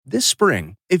This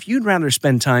spring, if you'd rather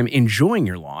spend time enjoying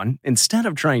your lawn instead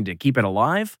of trying to keep it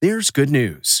alive, there's good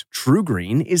news. True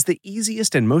Green is the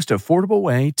easiest and most affordable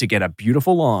way to get a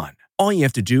beautiful lawn. All you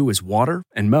have to do is water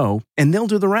and mow, and they'll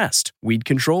do the rest. Weed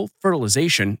control,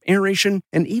 fertilization, aeration,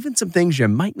 and even some things you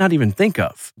might not even think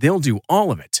of. They'll do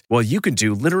all of it, while you can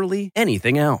do literally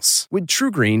anything else. With True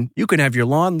Green, you can have your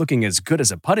lawn looking as good as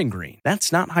a putting green.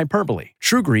 That's not hyperbole.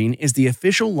 True Green is the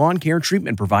official lawn care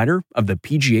treatment provider of the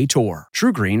PGA Tour.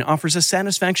 True Green offers a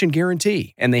satisfaction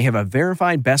guarantee, and they have a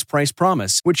verified best price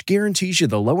promise, which guarantees you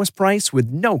the lowest price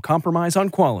with no compromise on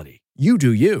quality. You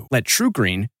do you. Let True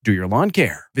Green do your lawn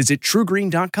care. Visit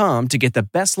truegreen.com to get the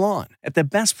best lawn at the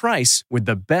best price with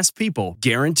the best people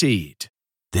guaranteed.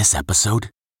 This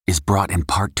episode is brought in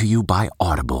part to you by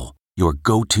Audible, your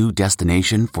go-to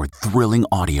destination for thrilling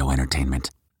audio entertainment.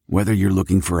 Whether you're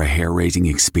looking for a hair-raising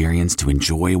experience to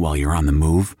enjoy while you're on the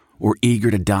move or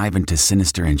eager to dive into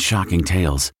sinister and shocking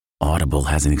tales, Audible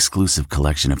has an exclusive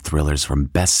collection of thrillers from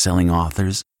best-selling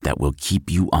authors that will keep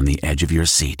you on the edge of your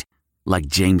seat. Like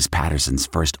James Patterson's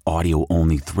first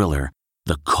audio-only thriller,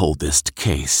 The Coldest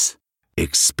Case.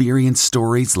 Experience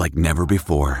stories like never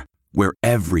before, where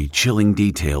every chilling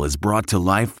detail is brought to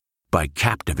life by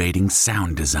captivating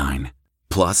sound design.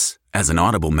 Plus, as an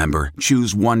Audible member,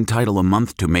 choose one title a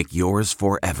month to make yours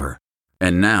forever.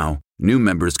 And now, new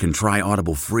members can try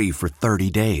Audible free for 30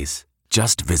 days.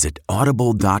 Just visit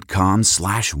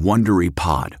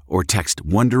audible.com/WonderyPod or text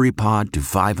WonderyPod to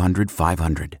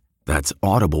 500-500. That's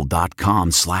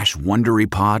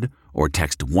audible.com/WonderyPod or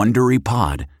text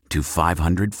WonderyPod to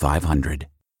 500-500.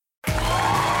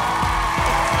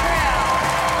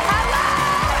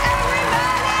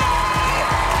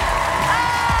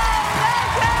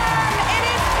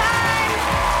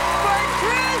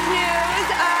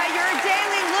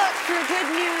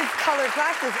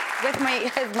 Glasses with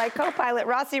my co-pilot,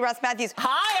 Ross Matthews.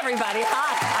 Hi, everybody.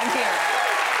 Hi, I'm here. I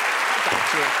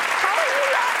got you. How are you,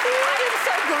 Rossi? I am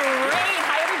so great.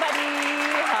 Hi, everybody.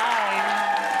 Hi.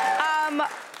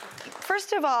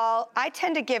 First of all, I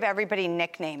tend to give everybody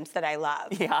nicknames that I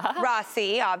love. Yeah.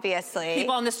 Rossi, obviously.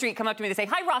 People on the street come up to me, they say,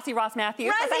 hi, Ross Matthews.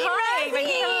 Rossi, I say, hi.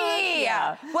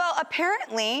 Yeah. Well,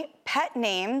 apparently, pet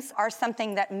names are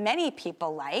something that many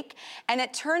people like, and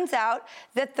it turns out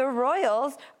that the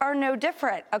Royals are no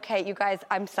different. Okay, you guys,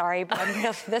 I'm sorry, but I'm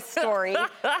real this story.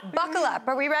 Buckle up.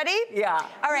 Are we ready? Yeah.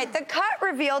 All right, the cut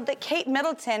revealed that Kate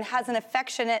Middleton has an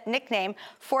affectionate nickname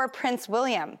for Prince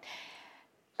William.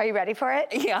 Are you ready for it?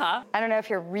 Yeah. I don't know if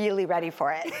you're really ready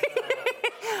for it.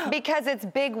 Because it's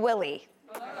Big Willie.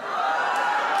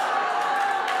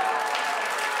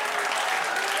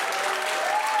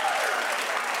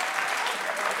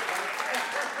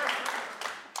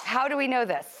 How do we know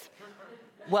this?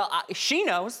 Well, she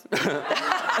knows.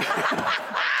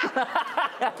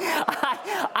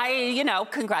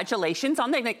 Congratulations on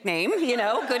the nickname,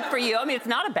 good for you. I mean, it's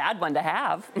not a bad one to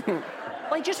have.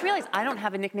 Well, I just realized I don't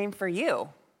have a nickname for you.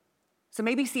 So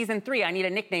maybe season 3, I need a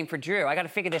nickname for Drew. I got to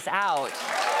figure this out.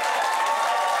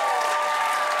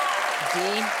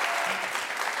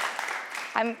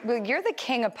 You're the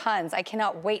king of puns. I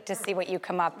cannot wait to see what you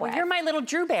come up with. Well, you're my little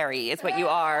Drewberry, is what you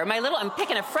are. I'm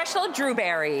picking a fresh little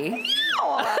Drewberry.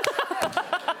 Oh,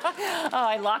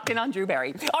 I locked in on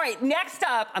Drewberry. All right, next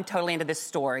up, I'm totally into this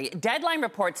story. Deadline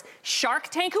reports Shark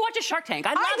Tank. Who watches Shark Tank?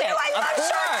 I love it. I love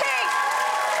Shark Tank.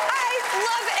 I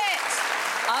love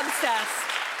it. Obsessed.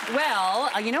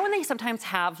 Well, when they sometimes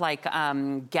have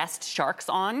guest sharks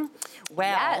on?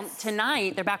 Well, yes.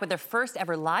 Tonight they're back with their first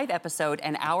ever live episode,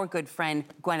 and our good friend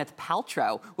Gwyneth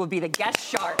Paltrow will be the guest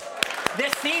shark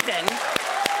this season,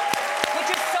 which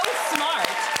is so smart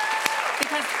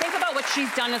because think about what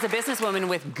she's done as a businesswoman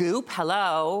with Goop.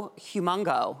 Hello,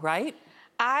 humongo, right?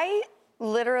 I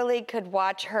literally could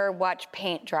watch her watch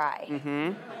paint dry.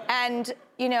 Mm-hmm. And,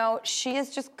 she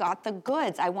has just got the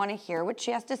goods. I want to hear what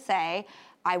she has to say.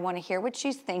 I want to hear what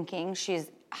she's thinking.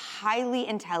 She's highly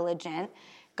intelligent,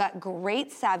 got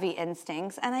great savvy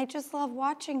instincts, and I just love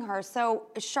watching her. So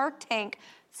Shark Tank,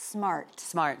 smart.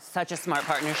 Smart, such a smart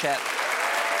partnership.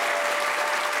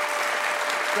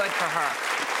 Good for her.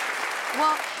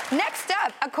 Well, next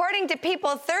up, according to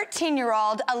People,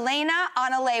 13-year-old Elena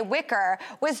Anale Wicker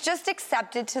was just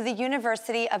accepted to the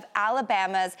University of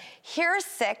Alabama's Hirsch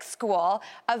School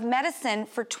of Medicine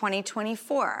for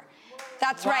 2024.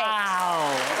 That's right.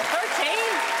 Wow.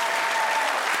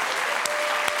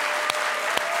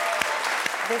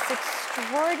 13? This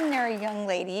extraordinary young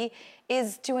lady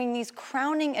is doing these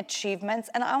crowning achievements,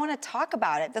 and I want to talk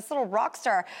about it. This little rock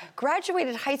star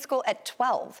graduated high school at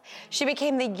 12. She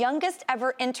became the youngest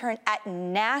ever intern at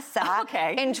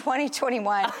NASA in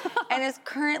 2021 and is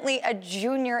currently a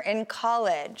junior in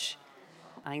college.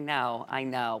 I know.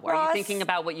 Ross, Are you thinking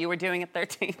about what you were doing at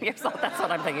 13 years old? That's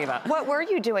what I'm thinking about. What were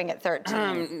you doing at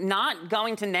 13? Not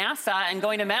going to NASA and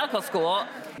going to medical school.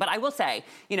 But I will say,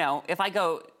 you know, if I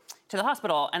go to the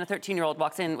hospital and a 13-year-old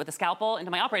walks in with a scalpel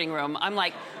into my operating room, I'm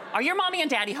like, are your mommy and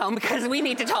daddy home? Because we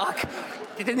need to talk.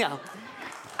 No.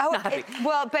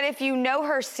 Well, but if you know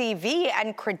her CV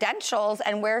and credentials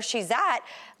and where she's at,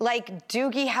 like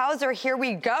Doogie Howser, here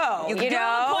we go. You do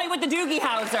have a point with the Doogie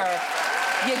Howser.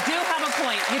 You do have a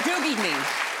point. You Doogied me.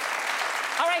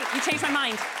 All right, you changed my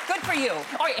mind. Good for you.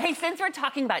 All right, hey, since we're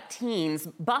talking about teens,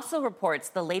 Bustle reports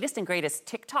the latest and greatest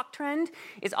TikTok trend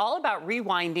is all about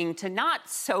rewinding to not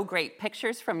so great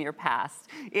pictures from your past.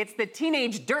 It's the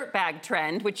teenage dirtbag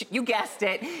trend, which, you guessed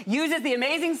it, uses the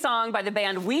amazing song by the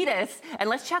band Wheatus. And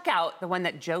let's check out the one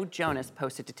that Joe Jonas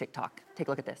posted to TikTok. Take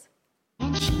a look at this.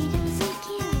 And she doesn't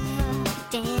give a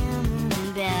damn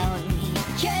about me,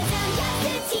 'cause I'm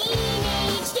just a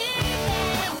teenage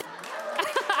dirtbag.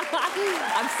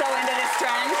 I'm so into this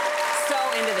trend. So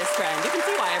into this trend. You can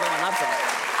see why everyone loves it.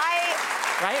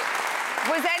 Right?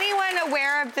 Was anyone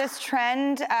aware of this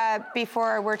trend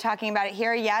before we're talking about it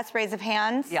here? Yes, raise of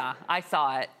hands. Yeah, I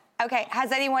saw it. Okay,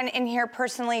 has anyone in here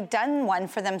personally done one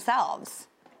for themselves?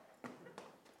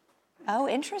 Oh,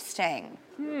 interesting.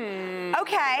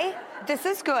 Okay, this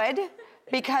is good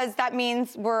because that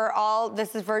means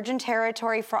this is virgin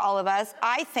territory for all of us.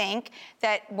 I think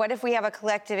that what if we have a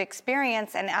collective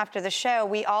experience and after the show,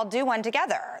 we all do one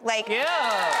together? Like, Yeah.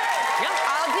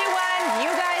 I'll do one, you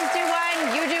guys do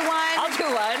one, you do one. I'll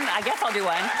do one. I guess I'll do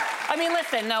one. I mean,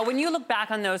 listen, no, when you look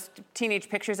back on those teenage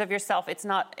pictures of yourself, it's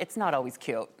not always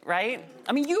cute, right?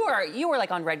 I mean, you were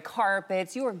like on red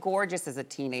carpets. You were gorgeous as a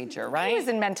teenager, right? I was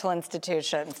in mental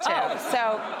institutions too. Oh.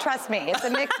 So trust me, it's a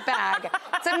mixed bag.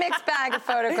 It's a mixed bag of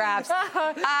photographs.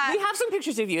 We have some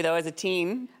pictures of you though as a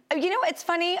teen. You know, it's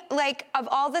funny, like, of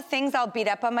all the things I'll beat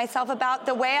up on myself about,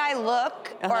 the way I look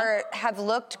or have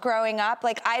looked growing up,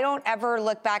 like, I don't ever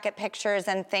look back at pictures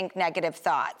and think negative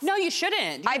thoughts. No, you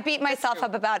shouldn't. I beat myself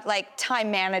up about, like, time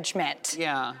management.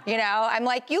 Yeah. You know, I'm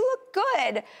like, you look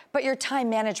good, but your time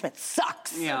management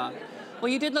sucks. Yeah. Well,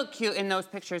 you did look cute in those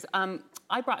pictures.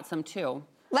 I brought some too.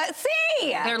 Let's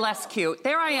see. They're less cute.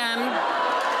 There I am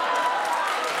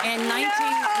in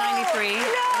 1993 at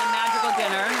a magical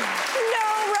dinner.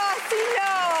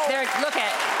 Look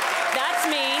at,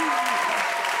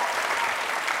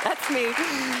 that's me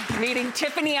meeting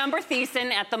Tiffany Amber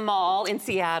Thiessen at the mall in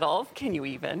Seattle. Can you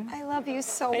even? I love you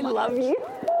so much. I love you.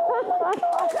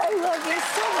 I love you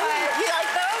so much. You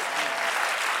like those?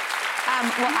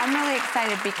 Well, I'm really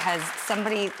excited because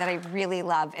somebody that I really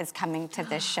love is coming to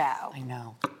this show. I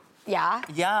know. Yeah?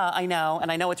 Yeah, I know.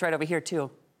 And I know it's right over here, too.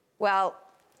 Well,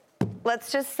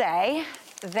 let's just say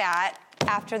that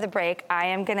after the break, I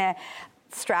am going to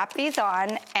strap these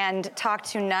on and talk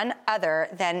to none other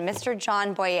than Mr.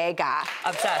 John Boyega.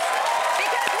 Obsessed.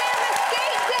 Because we have a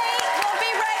skate date. We'll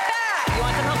be right back. You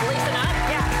want some help lacing up?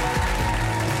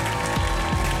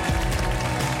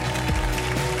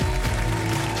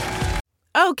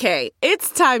 Yeah. Okay, it's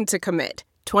time to commit.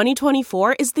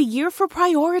 2024 is the year for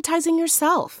prioritizing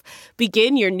yourself.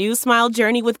 Begin your new smile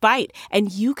journey with Byte, and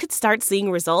you could start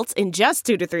seeing results in just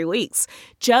 2 to 3 weeks.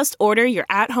 Just order your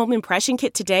at-home impression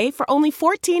kit today for only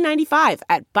 $14.95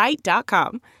 at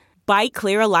Byte.com. Byte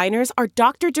clear aligners are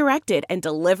doctor-directed and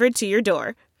delivered to your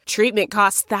door. Treatment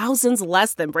costs thousands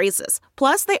less than braces.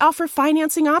 Plus, they offer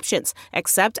financing options,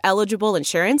 accept eligible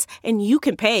insurance, and you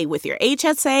can pay with your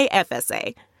HSA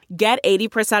FSA. Get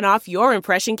 80% off your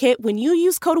impression kit when you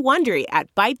use code WONDERY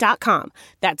at Byte.com.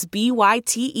 That's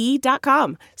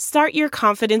BYTE.com. Start your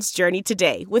confidence journey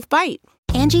today with Byte.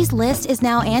 Angie's List is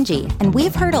now Angie, and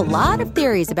we've heard a lot of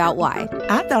theories about why.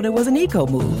 I thought it was an eco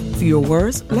move. Fewer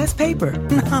words, less paper.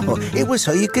 No, it was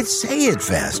so you could say it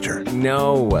faster.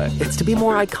 No, it's to be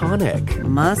more iconic.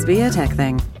 Must be a tech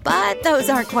thing. But those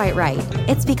aren't quite right.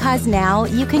 It's because now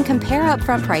you can compare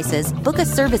upfront prices, book a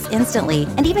service instantly,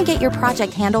 and even get your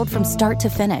project handled from start to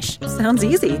finish. Sounds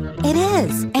easy. It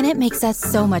is, and it makes us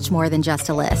so much more than just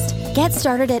a list. Get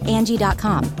started at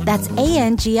Angie.com. That's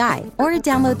ANGI, or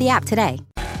download the app today.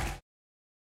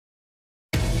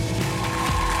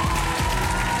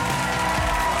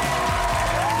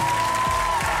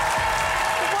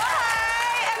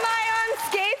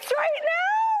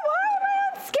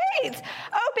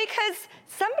 Because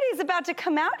somebody's about to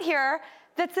come out here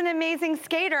that's an amazing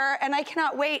skater, and I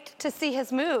cannot wait to see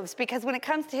his moves, because when it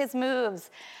comes to his moves,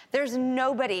 there's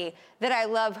nobody that I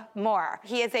love more.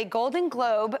 He is a Golden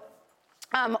Globe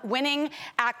winning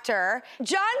actor,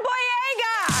 John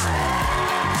Boyega.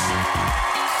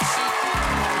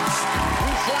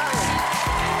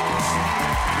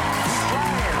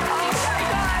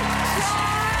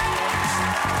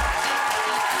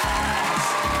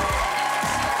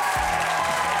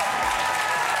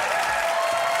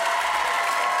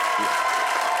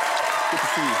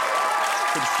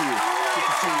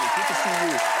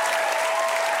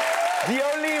 The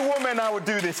only woman I would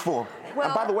do this for. Well,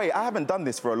 and by the way, I haven't done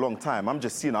this for a long time. I'm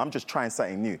just trying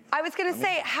something new. I was gonna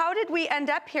say, how did we end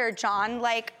up here, John?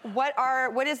 Like,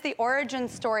 what is the origin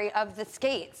story of the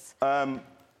skates? I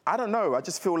don't know. I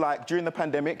just feel like during the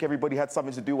pandemic, everybody had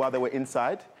something to do while they were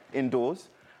indoors.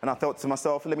 And I thought to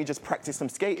myself, let me just practice some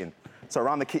skating. So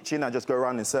around the kitchen, I just go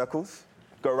around in circles,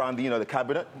 go around the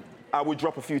cabinet. I would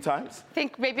drop a few times.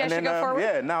 Think maybe I should go forward?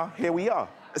 Yeah, now here we are.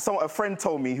 A friend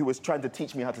told me, who was trying to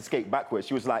teach me how to skate backwards,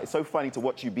 she was like, it's so funny to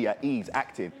watch you be at ease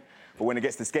acting, but when it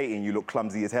gets to skating, you look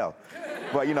clumsy as hell.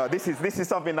 But this is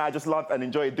something that I just love and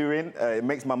enjoy doing. It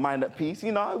makes my mind at peace.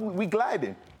 We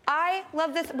gliding. I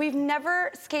love this. We've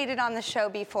never skated on the show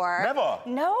before. Never?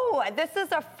 No, this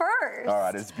is a first. All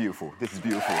right, this is beautiful. This is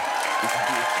beautiful. This is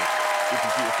beautiful. This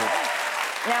is beautiful.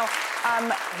 Now,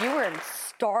 you were in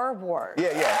Star Wars.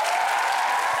 Yeah.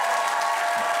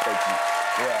 Thank you.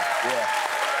 Yeah.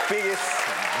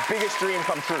 Biggest dream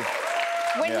come true.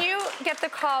 When you get the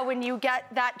call, when you get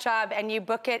that job and you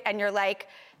book it and you're like,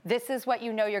 this is what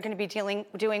you know you're going to be doing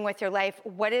with your life,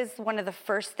 what is one of the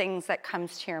first things that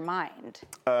comes to your mind?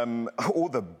 All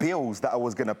the bills that I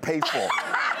was going to pay for.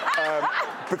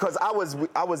 Because I was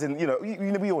in,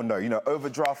 we all know,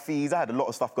 overdraft fees. I had a lot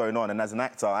of stuff going on. And as an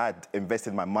actor, I had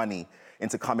invested my money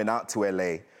into coming out to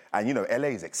LA. And, LA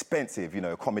is expensive,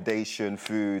 accommodation,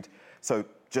 food. So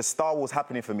just Star Wars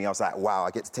happening for me, I was like, wow,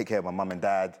 I get to take care of my mum and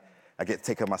dad. I get to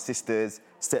take care of my sisters,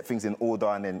 set things in order,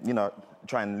 and then,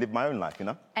 try and live my own life,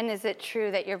 And is it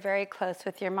true that you're very close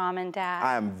with your mom and dad?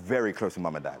 I am very close with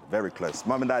mum and dad, very close.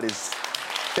 Mum and dad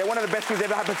they're one of the best things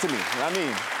ever happened to me.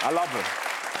 I love them.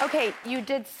 Okay, you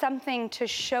did something to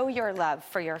show your love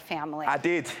for your family. I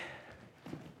did.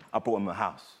 I bought them a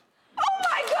house. Oh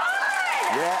my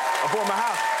God! Yeah, I bought them a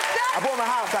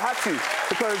house. I had to,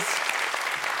 because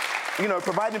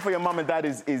providing for your mum and dad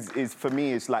is for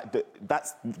me, it's like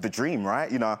that's the dream,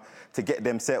 right? To get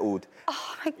them settled.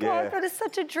 Oh my God, that is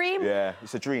such a dream. Yeah,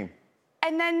 it's a dream.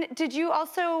 And then did you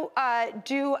also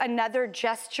do another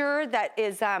gesture that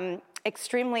is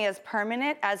extremely as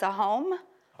permanent as a home?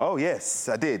 Oh, yes,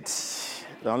 I did.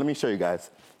 Now, let me show you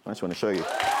guys. I just want to show you.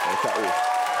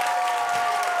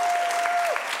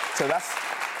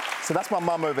 So that's my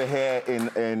mum over here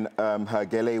in her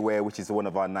gele wear, which is one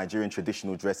of our Nigerian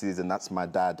traditional dresses, and that's my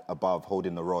dad above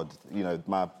holding the rod.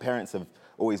 My parents have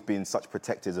always been such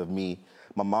protectors of me.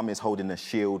 My mum is holding a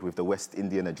shield with the West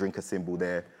Indian, a drinker symbol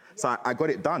there. So I got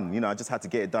it done. I just had to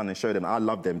get it done and show them. I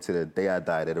love them to the day I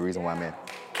die. They're the reason why I'm here.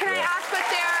 Can I ask what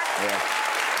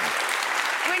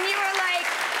when you were like,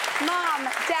 Mom,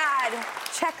 Dad,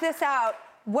 check this out,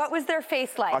 what was their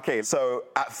face like? Okay, so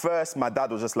at first, my dad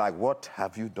was just like, what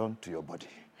have you done to your body?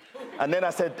 And then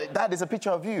I said, Dad, there's a picture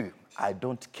of you. I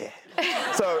don't care.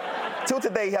 So till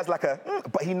today, he has like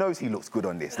but he knows he looks good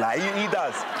on this. Like, he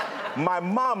does. My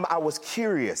mum, I was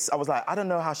curious. I was like, I don't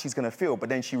know how she's gonna feel, but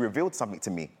then she revealed something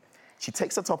to me. She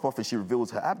takes her top off and she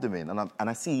reveals her abdomen, and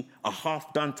I see a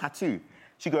half-done tattoo.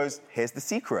 She goes, here's the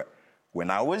secret. When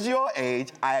I was your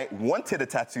age, I wanted a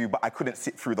tattoo, but I couldn't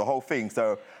sit through the whole thing,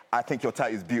 so I think your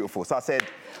tattoo is beautiful. So I said,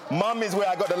 Mum is where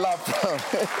I got the love from.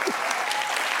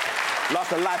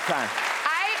 Lost a lifetime.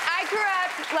 I grew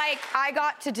up, like, I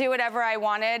got to do whatever I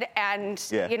wanted, and,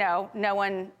 no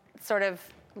one sort of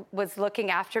was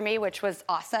looking after me, which was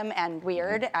awesome and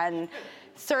weird and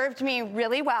served me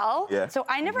really well. Yeah. So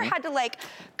I never had to, like,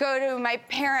 go to my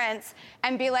parents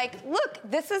and be like, look,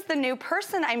 this is the new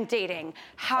person I'm dating.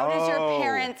 How does your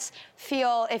parents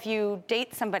feel if you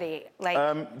date somebody? Like,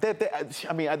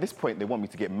 at this point, they want me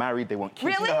to get married. They want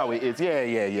kids. Really? You know how it is.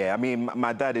 Yeah. I mean,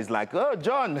 my dad is like, oh,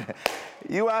 John,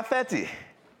 you are 30.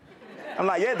 I'm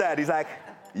like, yeah, Dad. He's like,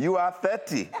 you are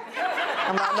 30.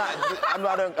 I'm like, I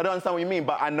don't understand what you mean,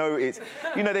 but I know it's,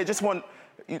 they just want,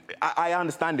 I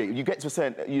understand it. You get to a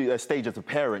certain stage as a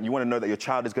parent, you want to know that your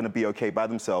child is going to be okay by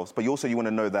themselves, but you want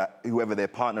to know that whoever their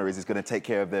partner is going to take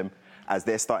care of them as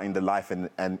they're starting the life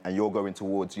and you're going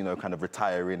towards, kind of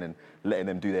retiring and letting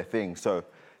them do their thing. So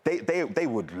they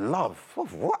would love,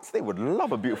 what? They would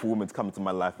love a beautiful woman to come into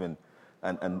my life and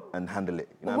handle it.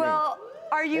 You know what I mean?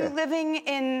 Are you living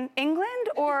in England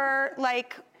or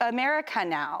like America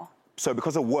now? So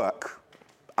because of work,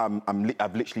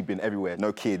 I've literally been everywhere.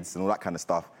 No kids and all that kind of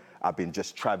stuff. I've been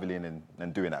just traveling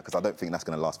and doing that because I don't think that's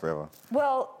going to last forever.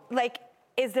 Well, like,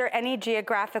 is there any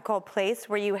geographical place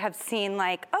where you have seen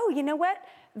like, oh, you know what?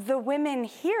 The women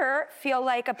here feel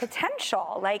like a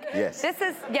potential. Like, yes. This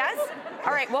is, yes?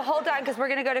 All right, well, hold on, because we're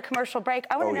going to go to commercial break.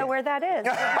 I want to know where that is.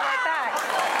 We'll be right back.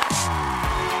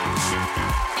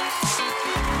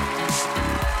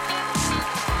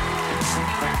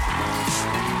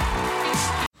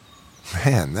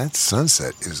 Man, that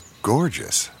sunset is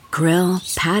gorgeous. Grill,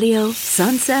 patio,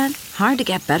 sunset. Hard to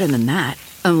get better than that.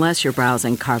 Unless you're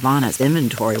browsing Carvana's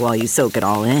inventory while you soak it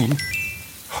all in.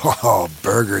 Oh,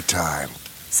 burger time.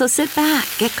 So sit back,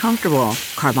 get comfortable.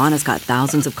 Carvana's got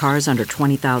thousands of cars under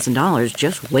 $20,000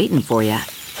 just waiting for you.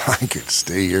 I could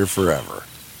stay here forever.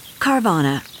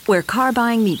 Carvana, where car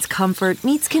buying meets comfort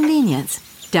meets convenience.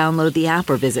 Download the app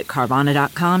or visit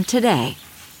Carvana.com today.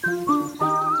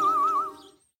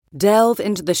 Delve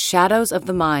into the shadows of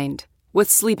the mind with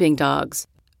Sleeping Dogs,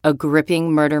 a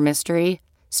gripping murder mystery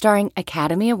starring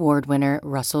Academy Award winner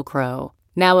Russell Crowe.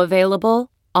 Now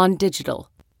available on digital.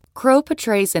 Crowe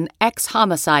portrays an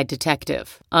ex-homicide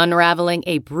detective unraveling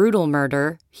a brutal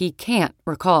murder he can't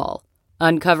recall.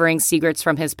 Uncovering secrets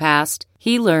from his past,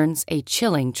 he learns a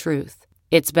chilling truth.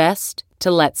 It's best to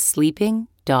let sleeping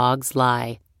dogs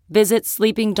lie. Visit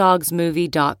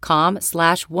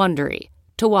sleepingdogsmovie.com/Wondery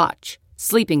to watch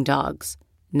Sleeping Dogs,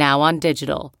 now on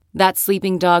digital. That's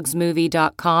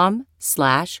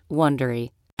sleepingdogsmovie.com/Wondery.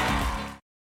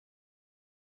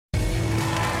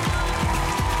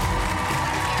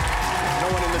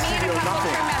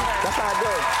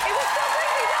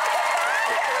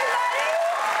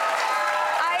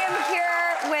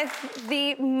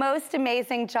 The most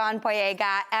amazing John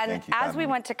Boyega, and as we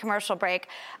went to commercial break,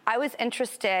 I was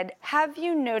interested. Have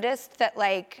you noticed that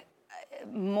like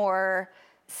more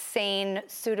sane,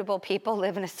 suitable people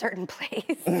live in a certain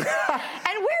place? And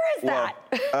where is that?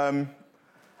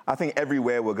 I think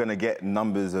everywhere we're going to get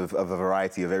numbers of a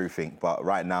variety of everything, but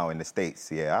right now in the States,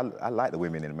 yeah, I like the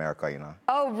women in America, you know.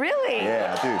 Oh, really?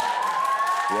 Yeah, I do.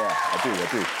 Yeah,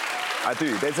 I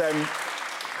do.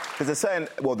 There's a certain,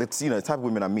 well, the type of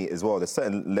women I meet as well, there's a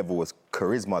certain level of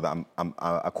charisma that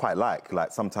I quite like.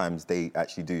 Like, sometimes they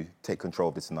actually do take control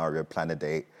of the scenario, plan a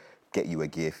date, get you a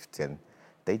gift, and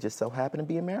they just so happen to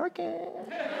be American. Okay.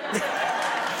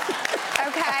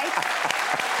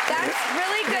 That's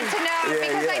really good to know,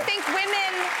 because I think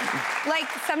women, like,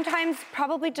 sometimes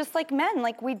probably just like men,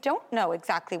 like, we don't know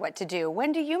exactly what to do.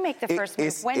 When do you make the first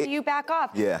move? When do you back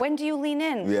off? Yeah. When do you lean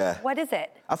in? Yeah. What is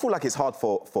it? I feel like it's hard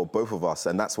for both of us,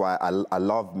 and that's why I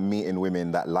love meeting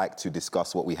women that like to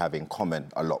discuss what we have in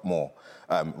common a lot more,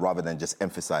 rather than just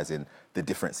emphasizing the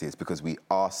differences, because we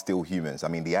are still humans. I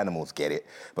mean, the animals get it,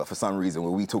 but for some reason,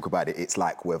 when we talk about it, it's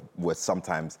like we're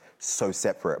sometimes so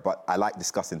separate. But I like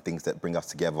discussing things that bring us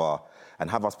together and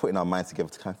have us putting our minds together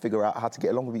to kind of figure out how to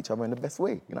get along with each other in the best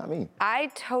way. You know what I mean? I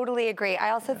totally agree. I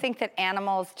also think that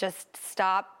animals just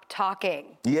stop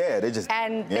talking. Yeah, they just...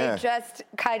 And they just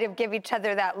kind of give each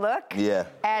other that look. Yeah.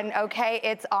 And, okay,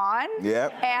 it's on. Yeah.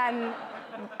 And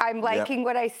I'm liking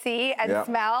what I see and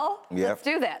smell. Let's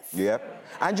do this. Yeah.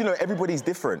 And, everybody's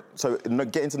different. So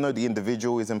getting to know the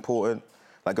individual is important.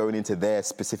 Like, going into their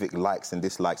specific likes and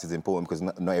dislikes is important, because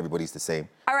not everybody's the same.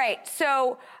 All right,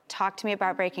 so talk to me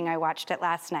about Breaking. I watched it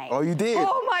last night. Oh, you did?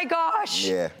 Oh, my gosh.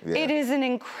 Yeah. It is an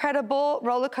incredible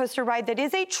roller coaster ride that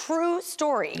is a true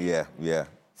story. Yeah.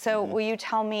 So will you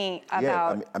tell me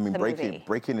about I mean, the movie?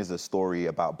 Breaking is a story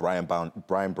about Brian Brown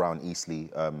Eastley,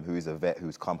 who is a vet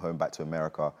who's come home back to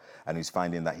America and who's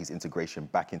finding that his integration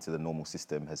back into the normal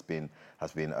system has been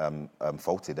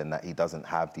faulted, and that he doesn't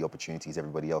have the opportunities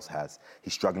everybody else has.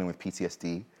 He's struggling with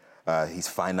PTSD. His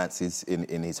finances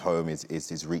in his home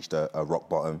is reached a rock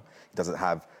bottom. He doesn't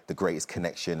have the greatest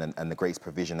connection and the greatest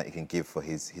provision that he can give for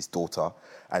his daughter.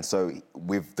 And so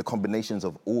with the combinations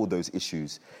of all those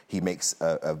issues, he makes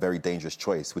a very dangerous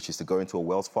choice, which is to go into a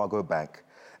Wells Fargo bank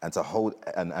and to hold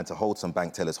some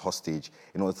bank tellers hostage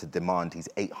in order to demand his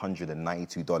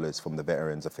 $892 from the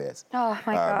Veterans Affairs. Oh,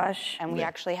 my gosh. And we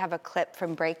actually have a clip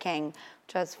from Breaking,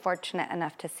 which I was fortunate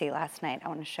enough to see last night. I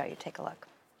want to show you. Take a look.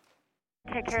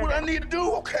 That's what I need to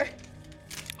do, okay?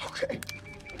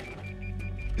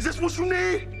 Is this what you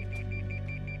need?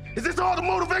 Is this all the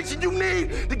motivation you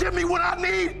need to get me what I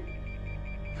need?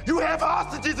 You have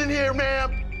hostages in here,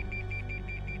 ma'am.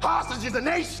 Hostages, and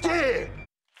they scared.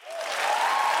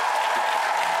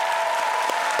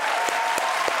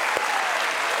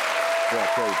 Yeah,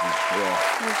 crazy.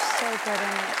 Yeah. You're so good in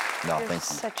it. No, You're thank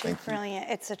you. Such a brilliant.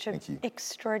 It's such an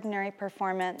extraordinary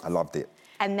performance. I loved it.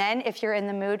 And then, if you're in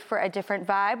the mood for a different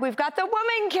vibe, we've got The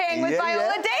Woman King with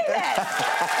Viola Davis.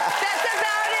 That's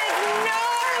about as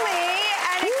gnarly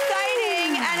and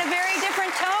exciting and a very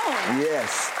different tone.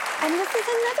 Yes. And this is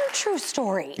another true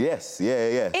story. Yes,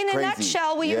 yeah. In a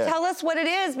nutshell, will you tell us what it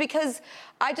is? Because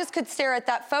I just could stare at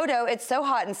that photo. It's so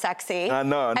hot and sexy. I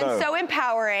know. And so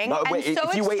empowering. No, wait, and so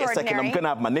if you wait a second, I'm going to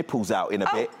have my nipples out in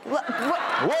a bit. Wait!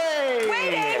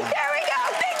 Waiting! There we go!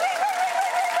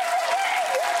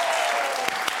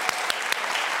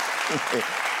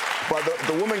 But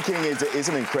the Woman King is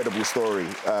an incredible story.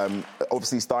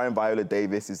 Obviously, starring Viola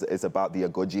Davis is about the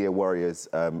Agojie warriors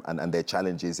and their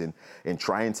challenges in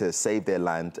trying to save their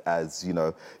land as,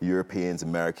 Europeans,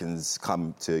 Americans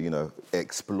come to,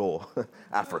 explore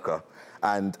Africa,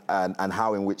 and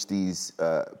how in which these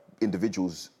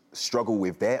individuals struggle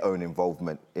with their own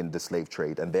involvement in the slave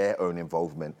trade and their own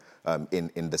involvement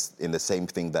in the same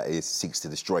thing that seeks to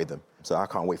destroy them. So I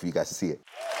can't wait for you guys to see it.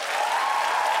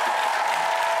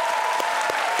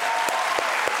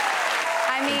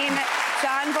 I mean,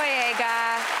 John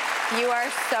Boyega, you are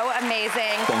so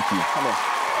amazing. Thank you. Come on.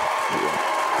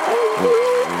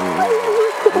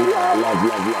 Love.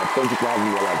 Thank you for having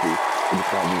me. I love you. Thank you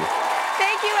for having me.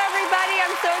 Thank you, everybody.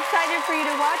 I'm so excited for you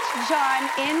to watch John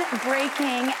in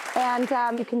Breaking. And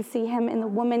you can see him in The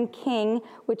Woman King,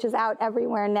 which is out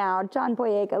everywhere now. John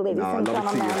Boyega, ladies and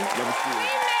gentlemen.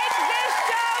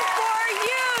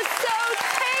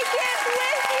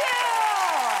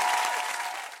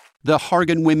 The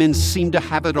Hargan women seem to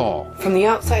have it all. From the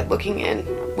outside looking in,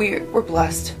 we were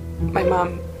blessed. My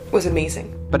mom was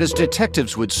amazing. But as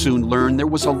detectives would soon learn, there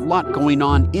was a lot going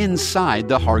on inside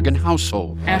the Hargan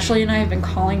household. Ashley and I have been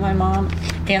calling my mom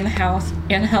and the house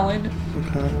and Helen.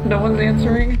 Okay. No one's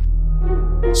answering.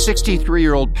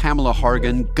 63-year-old Pamela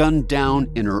Hargan gunned down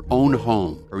in her own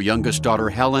home. Her youngest daughter,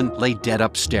 Helen, lay dead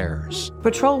upstairs.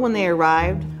 Patrol, when they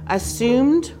arrived,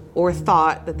 assumed or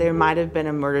thought that there might have been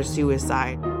a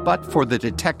murder-suicide. But for the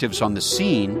detectives on the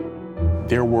scene,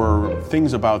 there were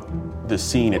things about the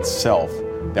scene itself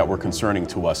that were concerning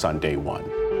to us on day one.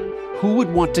 Who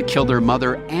would want to kill their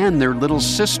mother and their little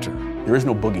sister? There is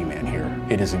no boogeyman here.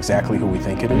 It is exactly who we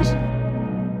think it is.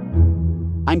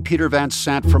 I'm Peter Van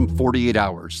Sant from 48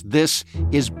 Hours. This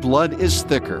is Blood is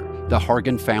Thicker, the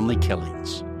Hargan family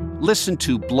killings. Listen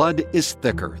to Blood is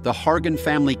Thicker, the Hargan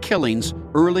family killings,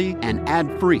 early and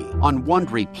ad-free on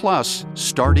Wondery Plus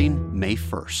starting May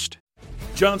 1st.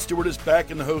 Jon Stewart is back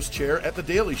in the host chair at The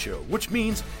Daily Show, which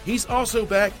means he's also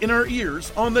back in our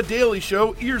ears on The Daily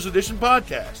Show Ears Edition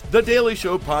podcast. The Daily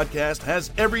Show podcast has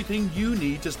everything you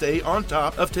need to stay on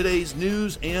top of today's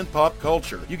news and pop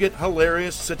culture. You get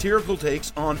hilarious, satirical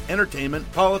takes on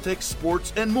entertainment, politics,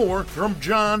 sports, and more from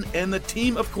Jon and the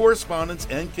team of correspondents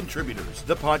and contributors.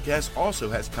 The podcast also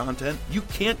has content you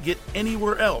can't get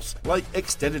anywhere else, like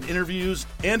extended interviews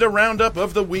and a roundup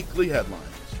of the weekly headlines.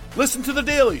 Listen to The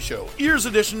Daily Show, Ears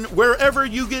Edition, wherever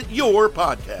you get your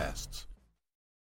podcasts.